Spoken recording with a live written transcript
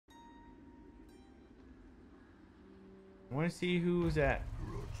I want to see who's at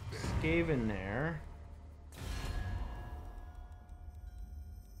Skaven there.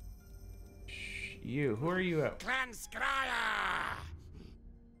 You, who are you at? Clan Scryer!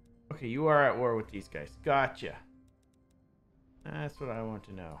 Okay, you are at war with these guys. Gotcha. That's what I want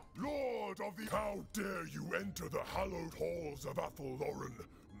to know. Lord of the... How dare you enter the hallowed halls of Athelloren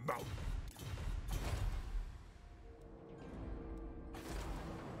Mountain?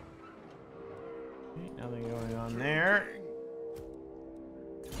 Okay, nothing going on there.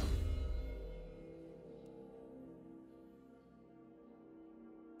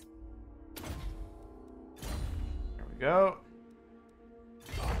 There we go.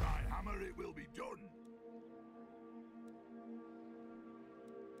 Hammer, it will be done.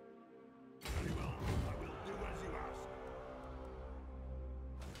 Very well, I will do as you ask.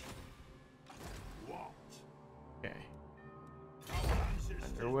 What? Okay. Our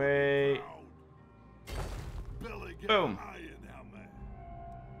ancestors Underway. were proud. Belegar Boom. Ironhammer.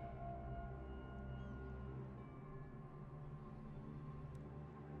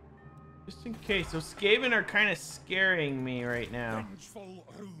 Just in case. So Skaven are kind of scaring me right now. Vengeful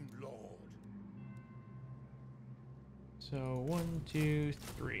Rune Lord. So 1, 2,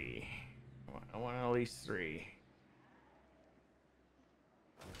 3. I want at least 3.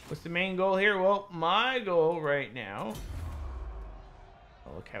 What's the main goal here? Well, my goal right now.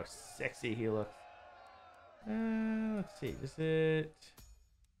 Oh, look how sexy he looks. Let's see. Is it?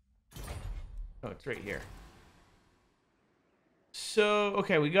 Oh, it's right here. So,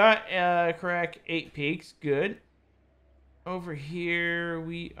 okay, we got Karak 8 Peaks. Good. Over here,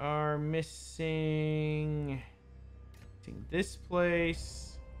 we are missing this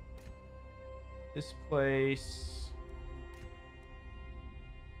place. This place.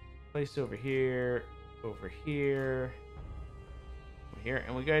 Place over here. Over here. Over here.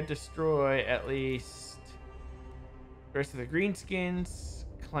 And we gotta destroy at least the rest of the greenskins.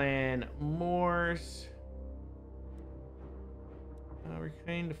 Clan Moors. We're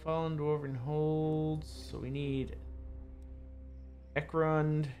kind of fallen dwarven holds, so we need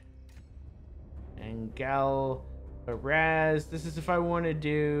Angrund and Raz. This is if I want to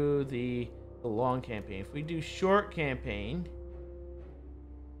do the long campaign. If we do short campaign,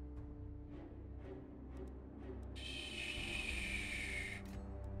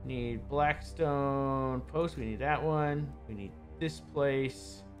 need Blackstone Post. We need that one. We need this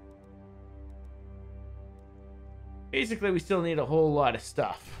place. Basically, we still need a whole lot of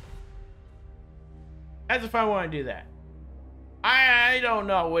stuff. As if I want to do that. I don't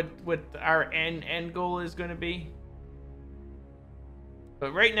know what our end goal is going to be.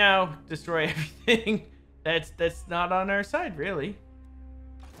 But right now, destroy everything that's not on our side, really.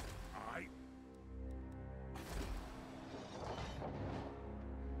 Aye.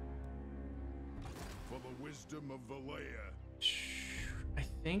 For the wisdom of Valea. I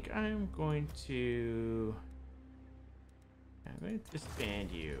think I'm going to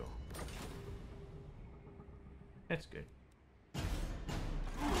disband you. That's good.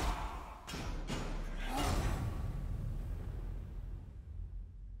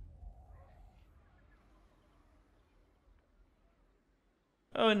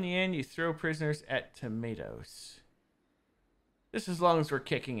 Oh, in the end, you throw prisoners at tomatoes. Just as long as we're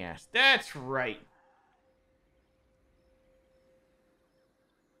kicking ass. That's right.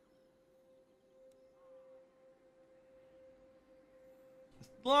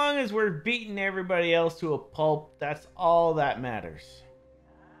 As long as we're beating everybody else to a pulp, that's all that matters.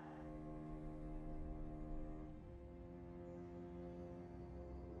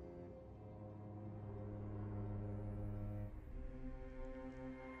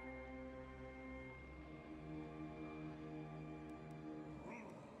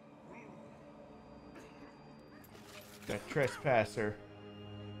 Got trespasser.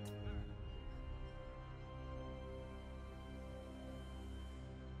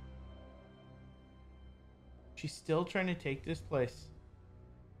 She's still trying to take this place.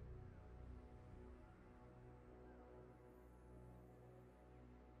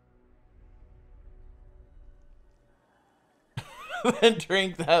 Then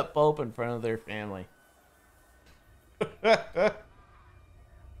drink that pulp in front of their family.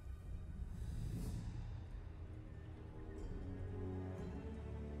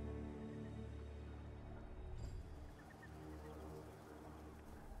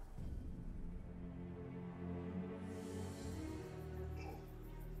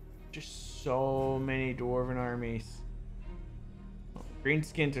 Just so many dwarven armies. Oh,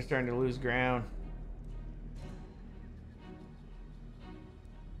 greenskins are starting to lose ground.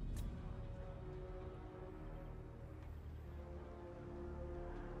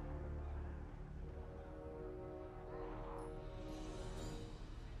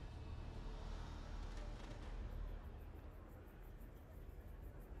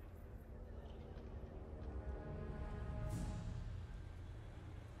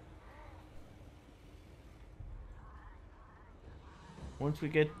 once we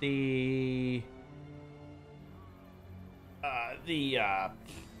get the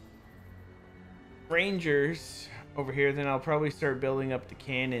Rangers over here, then I'll probably start building up the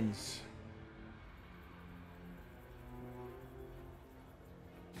cannons.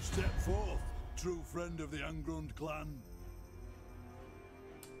 Step forth, true friend of the Angrund clan.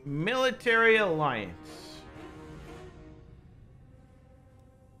 Military alliance.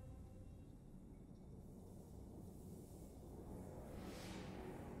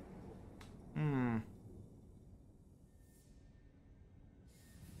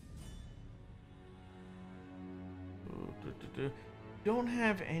 Don't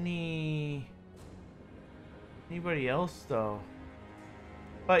have anybody else though.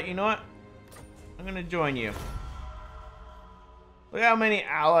 But you know what? I'm gonna join you. Look how many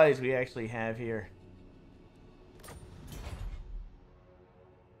allies we actually have here.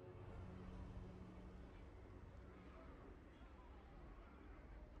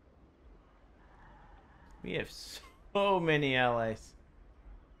 We have so many allies.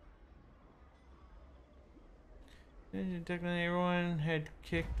 Technically, everyone had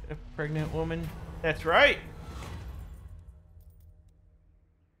kicked a pregnant woman. That's right.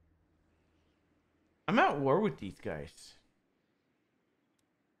 I'm at war with these guys.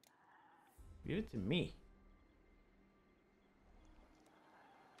 Give it to me.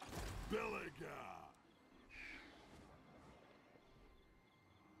 Belegar.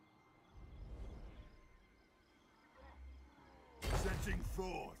 Setting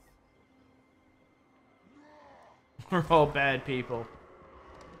forth. We're all bad people.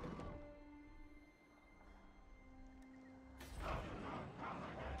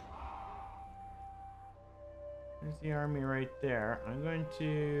 There's the army right there. I'm going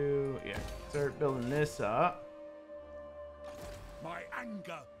to, start building this up. My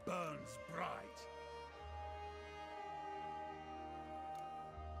anger burns bright.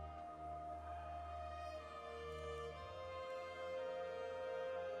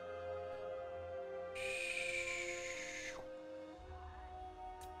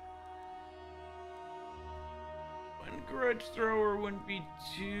 One grudge thrower wouldn't be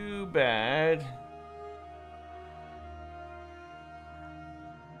too bad.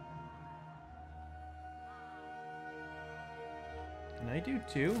 Can I do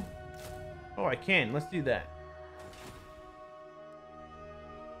two? Oh, I can. Let's do that.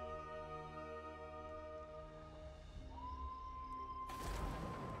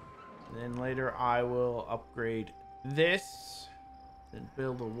 And then later I will upgrade this and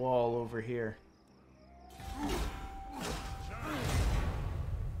build a wall over here.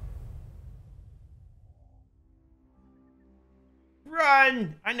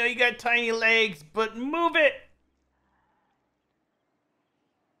 Run! I know you got tiny legs, but move it!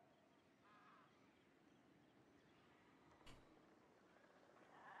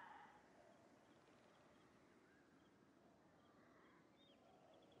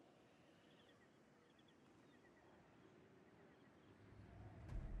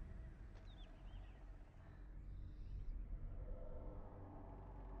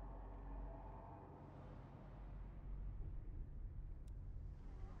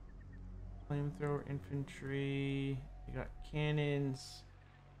 Flamethrower infantry. You got cannons.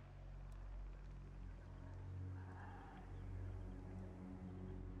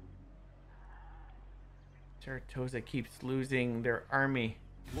 Saratoga keeps losing their army.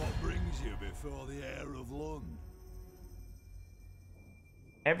 What brings you before the heir of Lunn?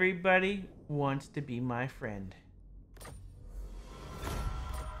 Everybody wants to be my friend.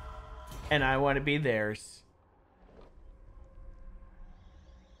 And I want to be theirs.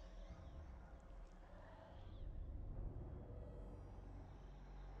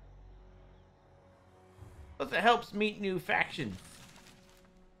 Plus it helps meet new factions.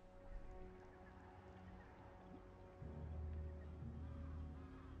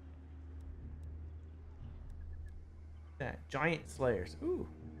 That giant slayers. Ooh.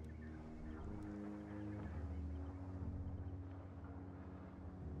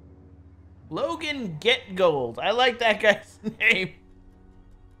 Logan Get Gold. I like that guy's name.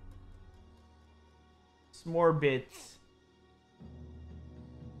 Some more bits.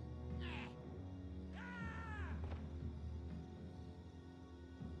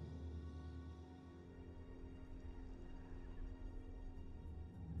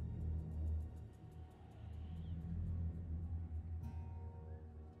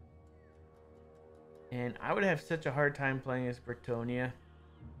 And I would have such a hard time playing as Brettonia.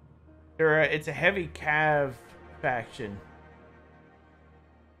 It's a heavy Cav faction.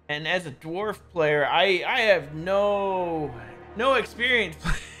 And as a Dwarf player, I have no experience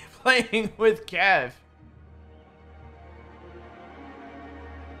playing with Cav.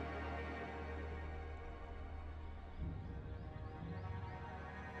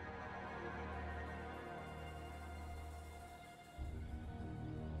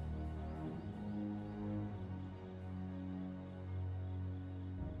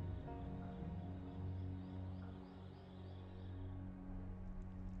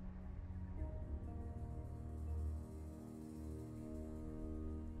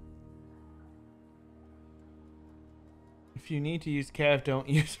 If you need to use cav, don't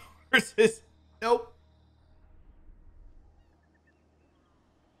use horses. Nope.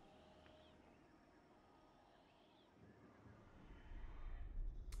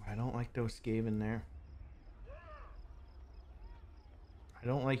 I don't like those Skaven there. I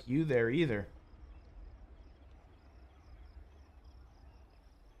don't like you there either.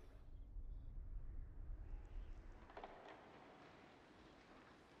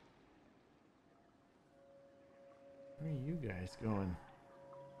 Where are you guys going?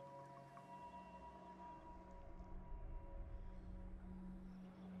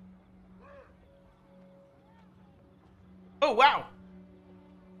 Oh, wow!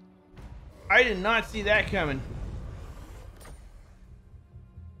 I did not see that coming.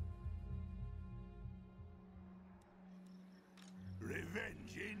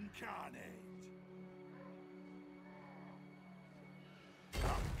 Revenge incarnate.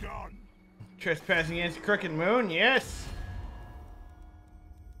 I'm gone. Trespassing against the crooked moon, yes.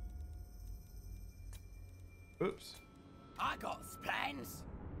 Oops. I got plans.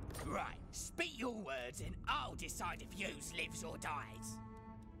 Right, speak your words and I'll decide if yours lives or dies.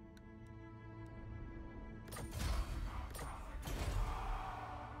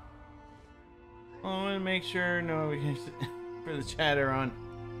 I want to make sure no we can for the chatter on.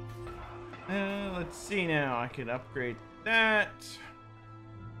 Let's see now. I could upgrade that.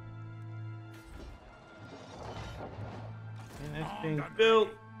 And that's being built.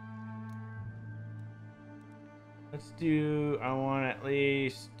 Let's do. I want at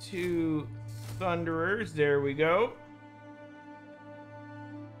least 2 Thunderers. There we go.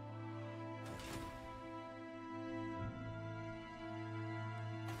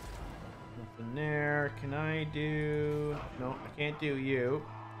 Nothing there. Can I do? No, I can't do you.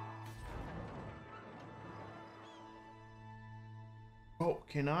 Oh,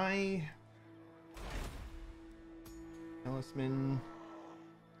 can I? Talisman.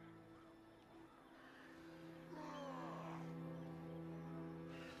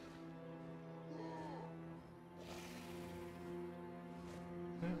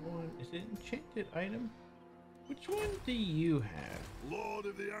 That one is it enchanted item? Which one do you have? Lord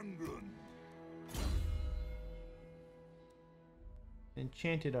of the Angrund.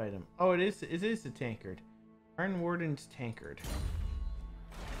 Enchanted item. Oh, it is. It is a tankard. Iron Warden's tankard.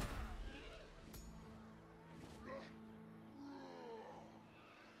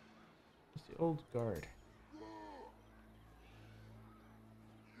 It's the old guard.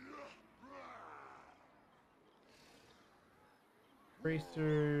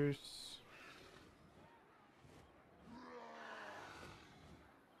 Bracers.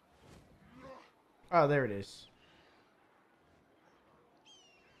 Oh, there it is.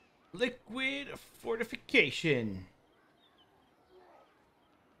 Liquid fortification.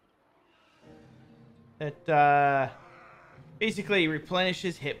 That basically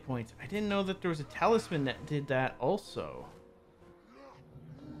replenishes hit points. I didn't know that there was a talisman that did that also.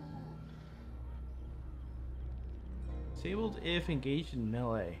 Disabled if engaged in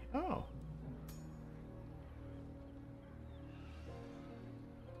melee. Oh.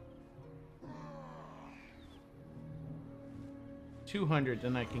 $200,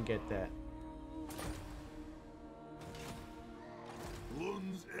 then I can get that.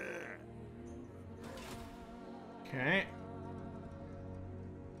 Lunn's heir. Okay.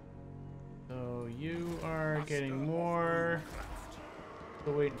 So you are getting more.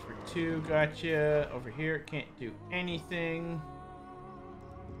 Still waiting for 2. Gotcha. Over here, can't do anything.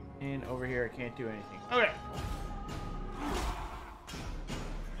 And over here, I can't do anything. Okay.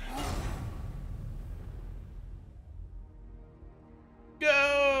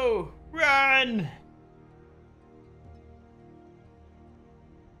 Go! Run!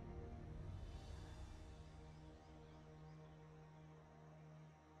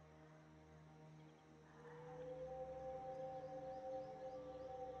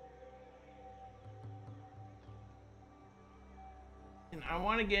 And I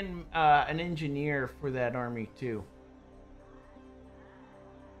want to get an engineer for that army too.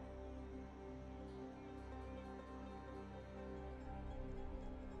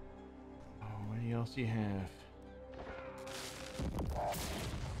 Oh, what else do you have?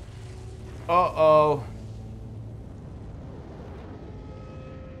 Uh-oh.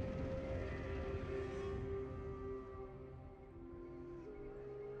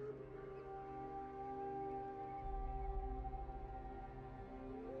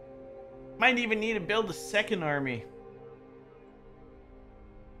 Might even need to build a second army.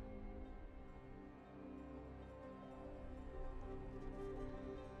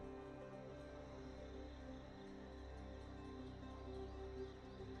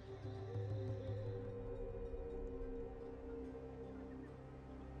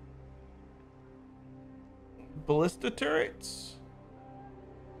 ballista turrets?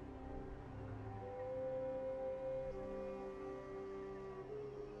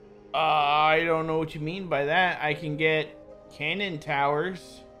 I don't know what you mean by that. I can get cannon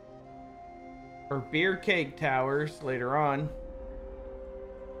towers or beer keg towers later on.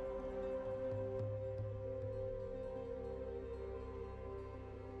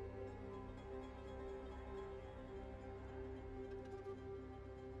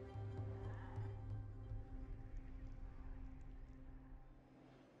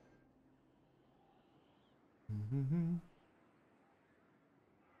 Mm-hmm.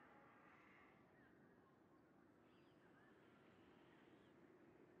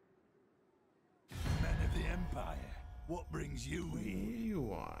 Men of the Empire, what brings you What do here? you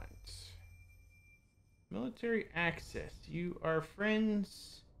want? Military access. You are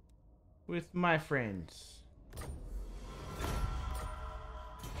friends with my friends.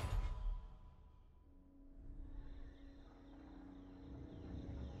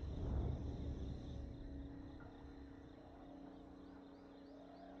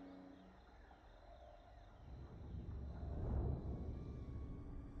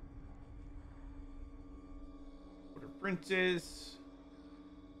 Princes.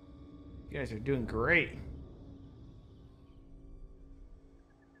 You guys are doing great.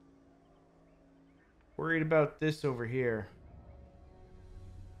 Worried about this over here.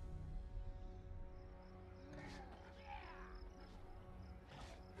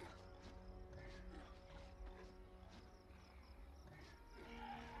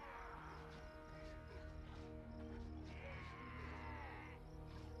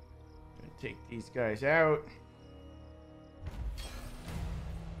 Gonna take these guys out.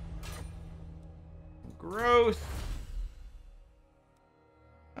 Growth.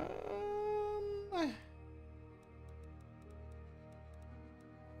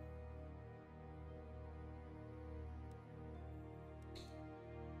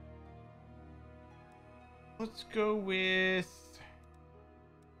 Let's go with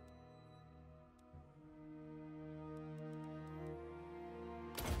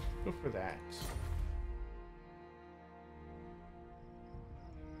go for that.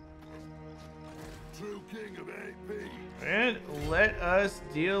 True king of 8 Peaks. And let us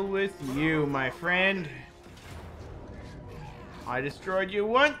deal with you, my friend. I destroyed you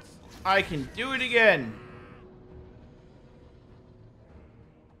once. I can do it again.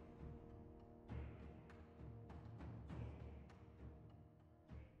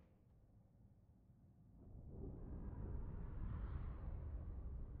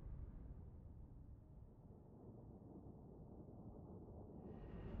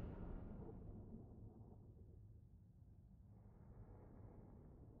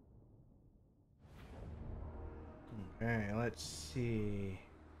 Okay, let's see.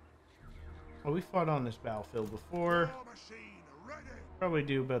 Well, we fought on this battlefield before. War machine ready. Probably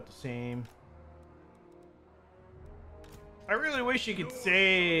do about the same. I really wish you could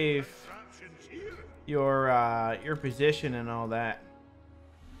save Captions here. your position and all that.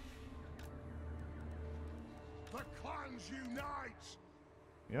 The clans unite.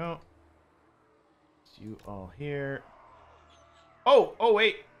 Yo. It's you all here. Oh,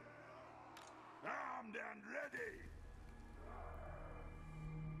 wait. Armed and ready.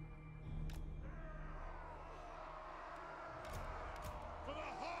 For the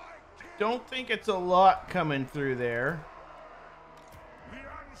High King. Don't think it's a lot coming through there. The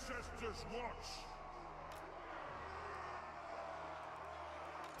ancestors watch.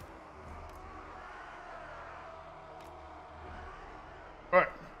 Alright.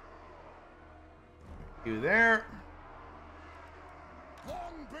 You there.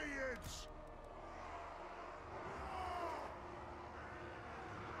 Longbeards.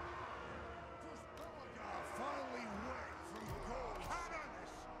 Does Belegar finally wake from cold cannons?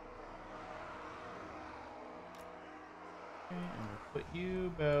 Okay, I'm gonna put you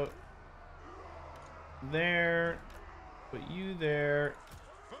about there. Put you there.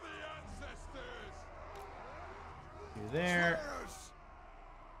 For the ancestors. You there. Slayers.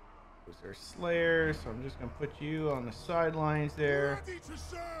 Those are slayers, so I'm just gonna put you on the sidelines there. Ready to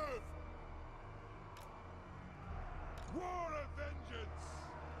serve. War of vengeance.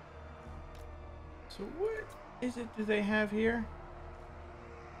 So what is it do they have here?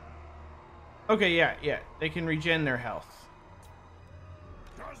 Okay, yeah. They can regen their health.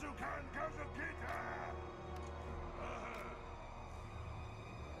 Kazukan Kazukita.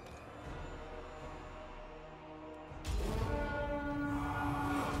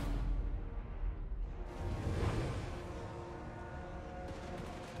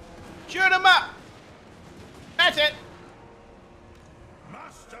 Shoot him up! That's it!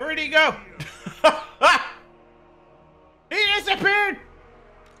 Master. Where'd he go?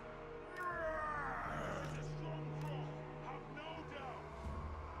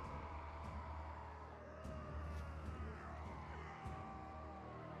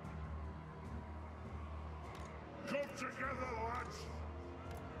 together, lads.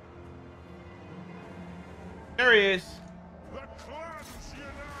 There he is. The clans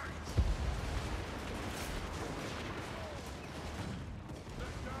unite. The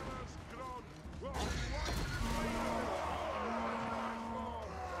Karak Azgaraz will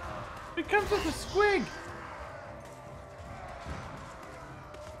He comes with a squig.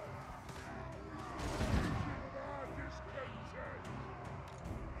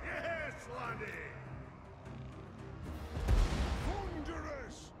 Yes, laddie.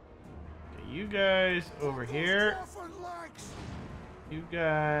 Thunderous. Okay, you guys over here. You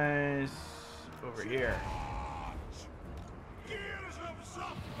guys over here. Gears of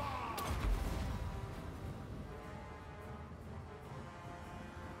softball.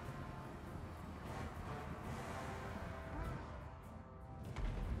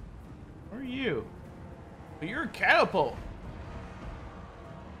 Where are you? Oh, you're a catapult.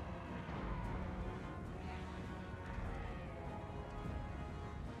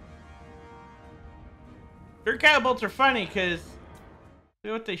 Their catapults are funny because look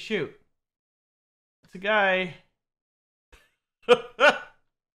at what they shoot. It's a guy.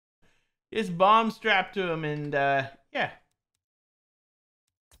 His bomb strapped to him, and yeah.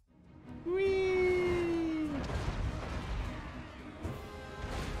 Whee!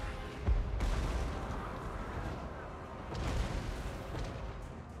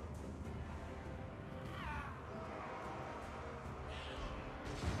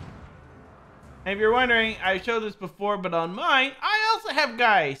 And if you're wondering, I showed this before, but on mine, I also have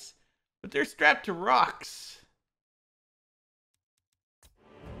guys, but they're strapped to rocks.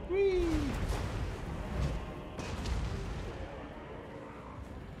 Whee!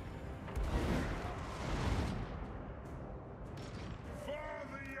 For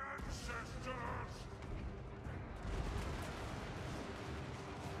the ancestors.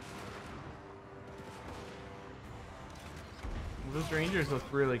 Those rangers look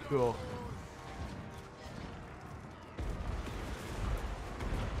really cool.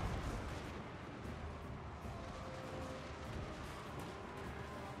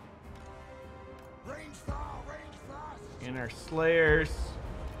 Range far, range fast. And our slayers.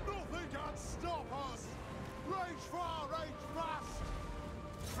 Nothing can stop us. Range far, range fast.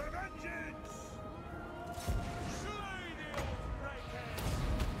 For vengeance. Slay the Oathbreakers.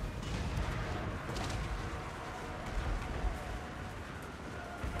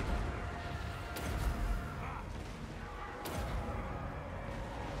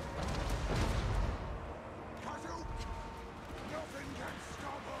 Hadouken. Nothing can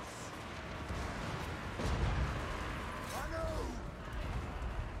stop us. I know.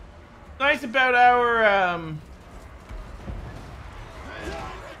 Nice about our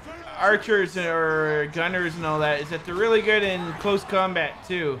archers or gunners and all that is that they're really good in close combat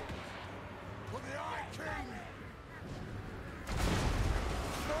too. For the Eye King.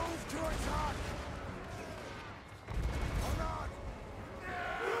 Move to attack.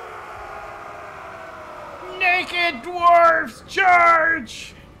 On. Naked dwarves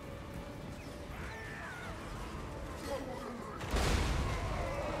charge!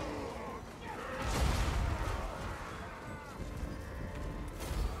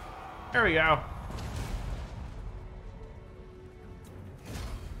 There we go.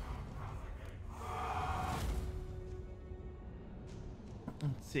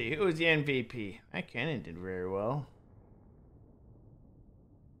 Let's see, who was the MVP? That cannon did very well.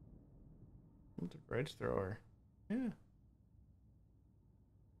 What's a bridge thrower? Yeah.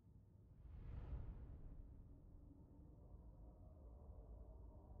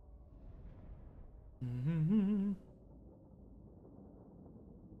 Mm-hmm.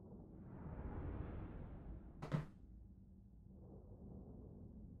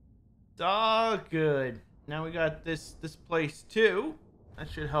 It's all good. Now we got this place too. That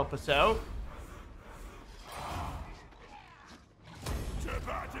should help us out. To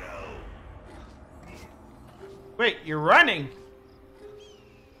battle. Wait, you're running?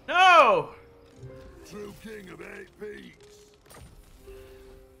 No! True king of 8 Peaks.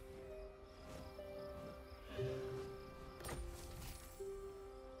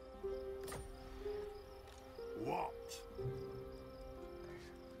 What?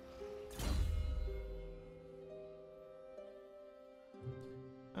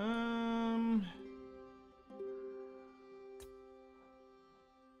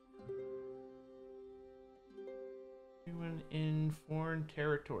 Anyone in foreign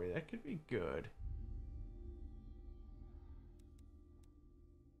territory? That could be good.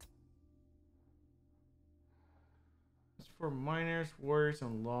 It's for miners, warriors,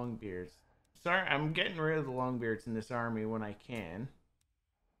 and longbeards. Sorry, I'm getting rid of the longbeards in this army when I can.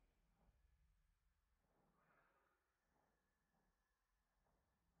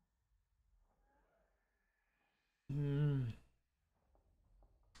 I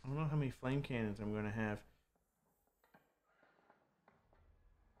don't know how many flame cannons I'm going to have.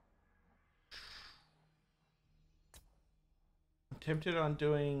 I'm tempted on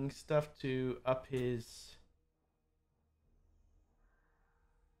doing stuff to up his...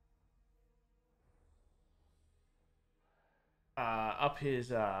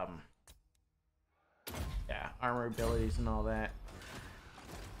 yeah, armor abilities and all that.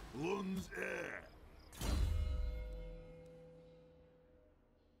 Lunn's heir.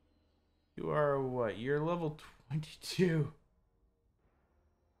 You are what? You're level 22.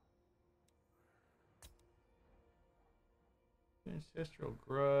 Ancestral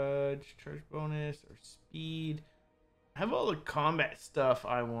grudge, charge bonus, or speed. I have all the combat stuff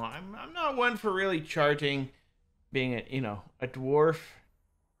I want. I'm not one for really charging, being a a dwarf.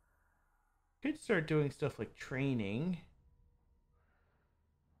 Could start doing stuff like training.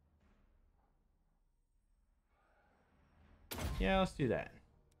 Yeah, let's do that.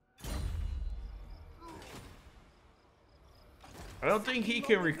 I don't think he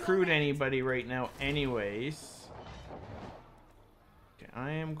can recruit anybody right now anyways. Okay, I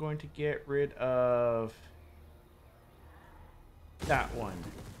am going to get rid of that one.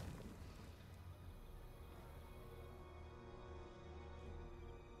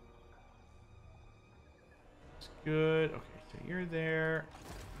 It's good. Okay, so you're there.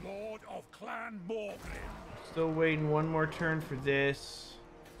 Lord of Clan Angrund. Still waiting one more turn for this.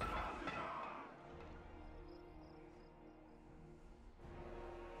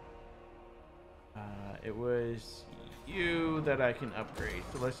 It was you that I can upgrade,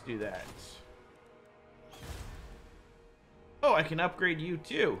 so let's do that. Oh, I can upgrade you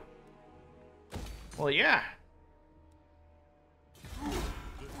too. Well, yeah.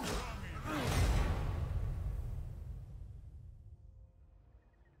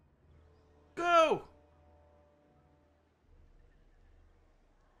 Go!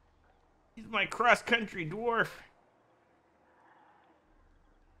 He's my cross-country dwarf.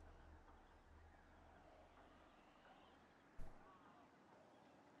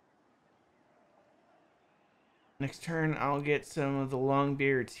 Next turn, I'll get some of the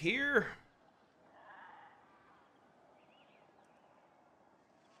longbeards here.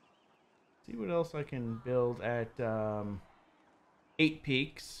 See what else I can build at 8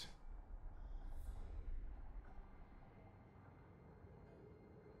 Peaks.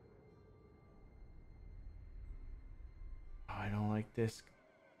 Oh, I don't like this.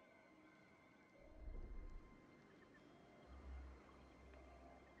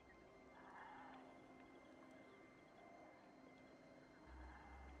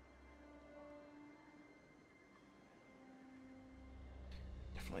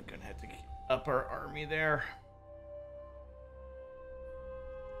 Definitely gonna have to up our army there.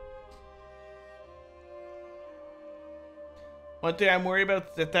 One thing I'm worried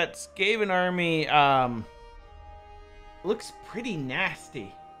about is that Skaven army looks pretty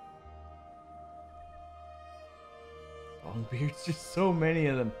nasty. Longbeards, just so many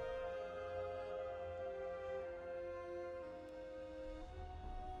of them.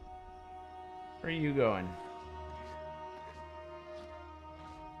 Where are you going?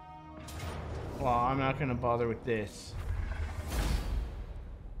 Well, I'm not gonna bother with this.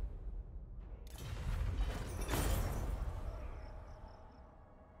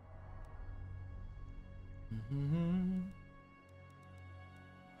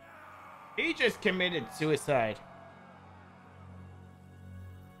 He just committed suicide.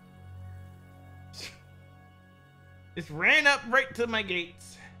 Just ran up right to my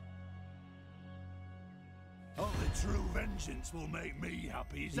gates. Only true vengeance will make me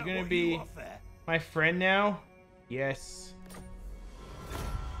happy. Is You that gonna what be you offer? my friend now? Yes.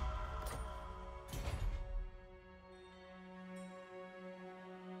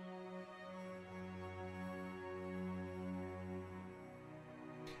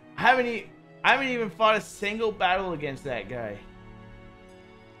 I haven't even fought a single battle against that guy.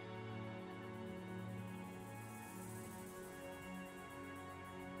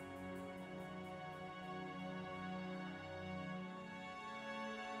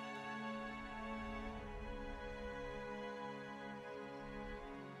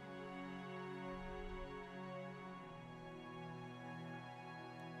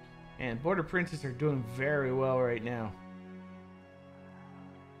 And Border Princes are doing very well right now.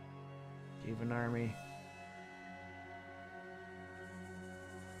 Even army.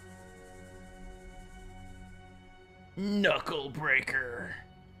 Knuckle breaker.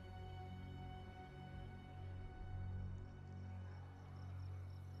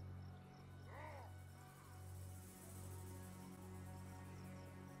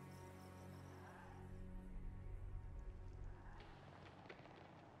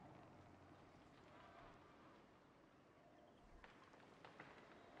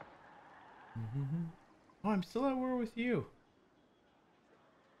 Oh, I'm still at war with you.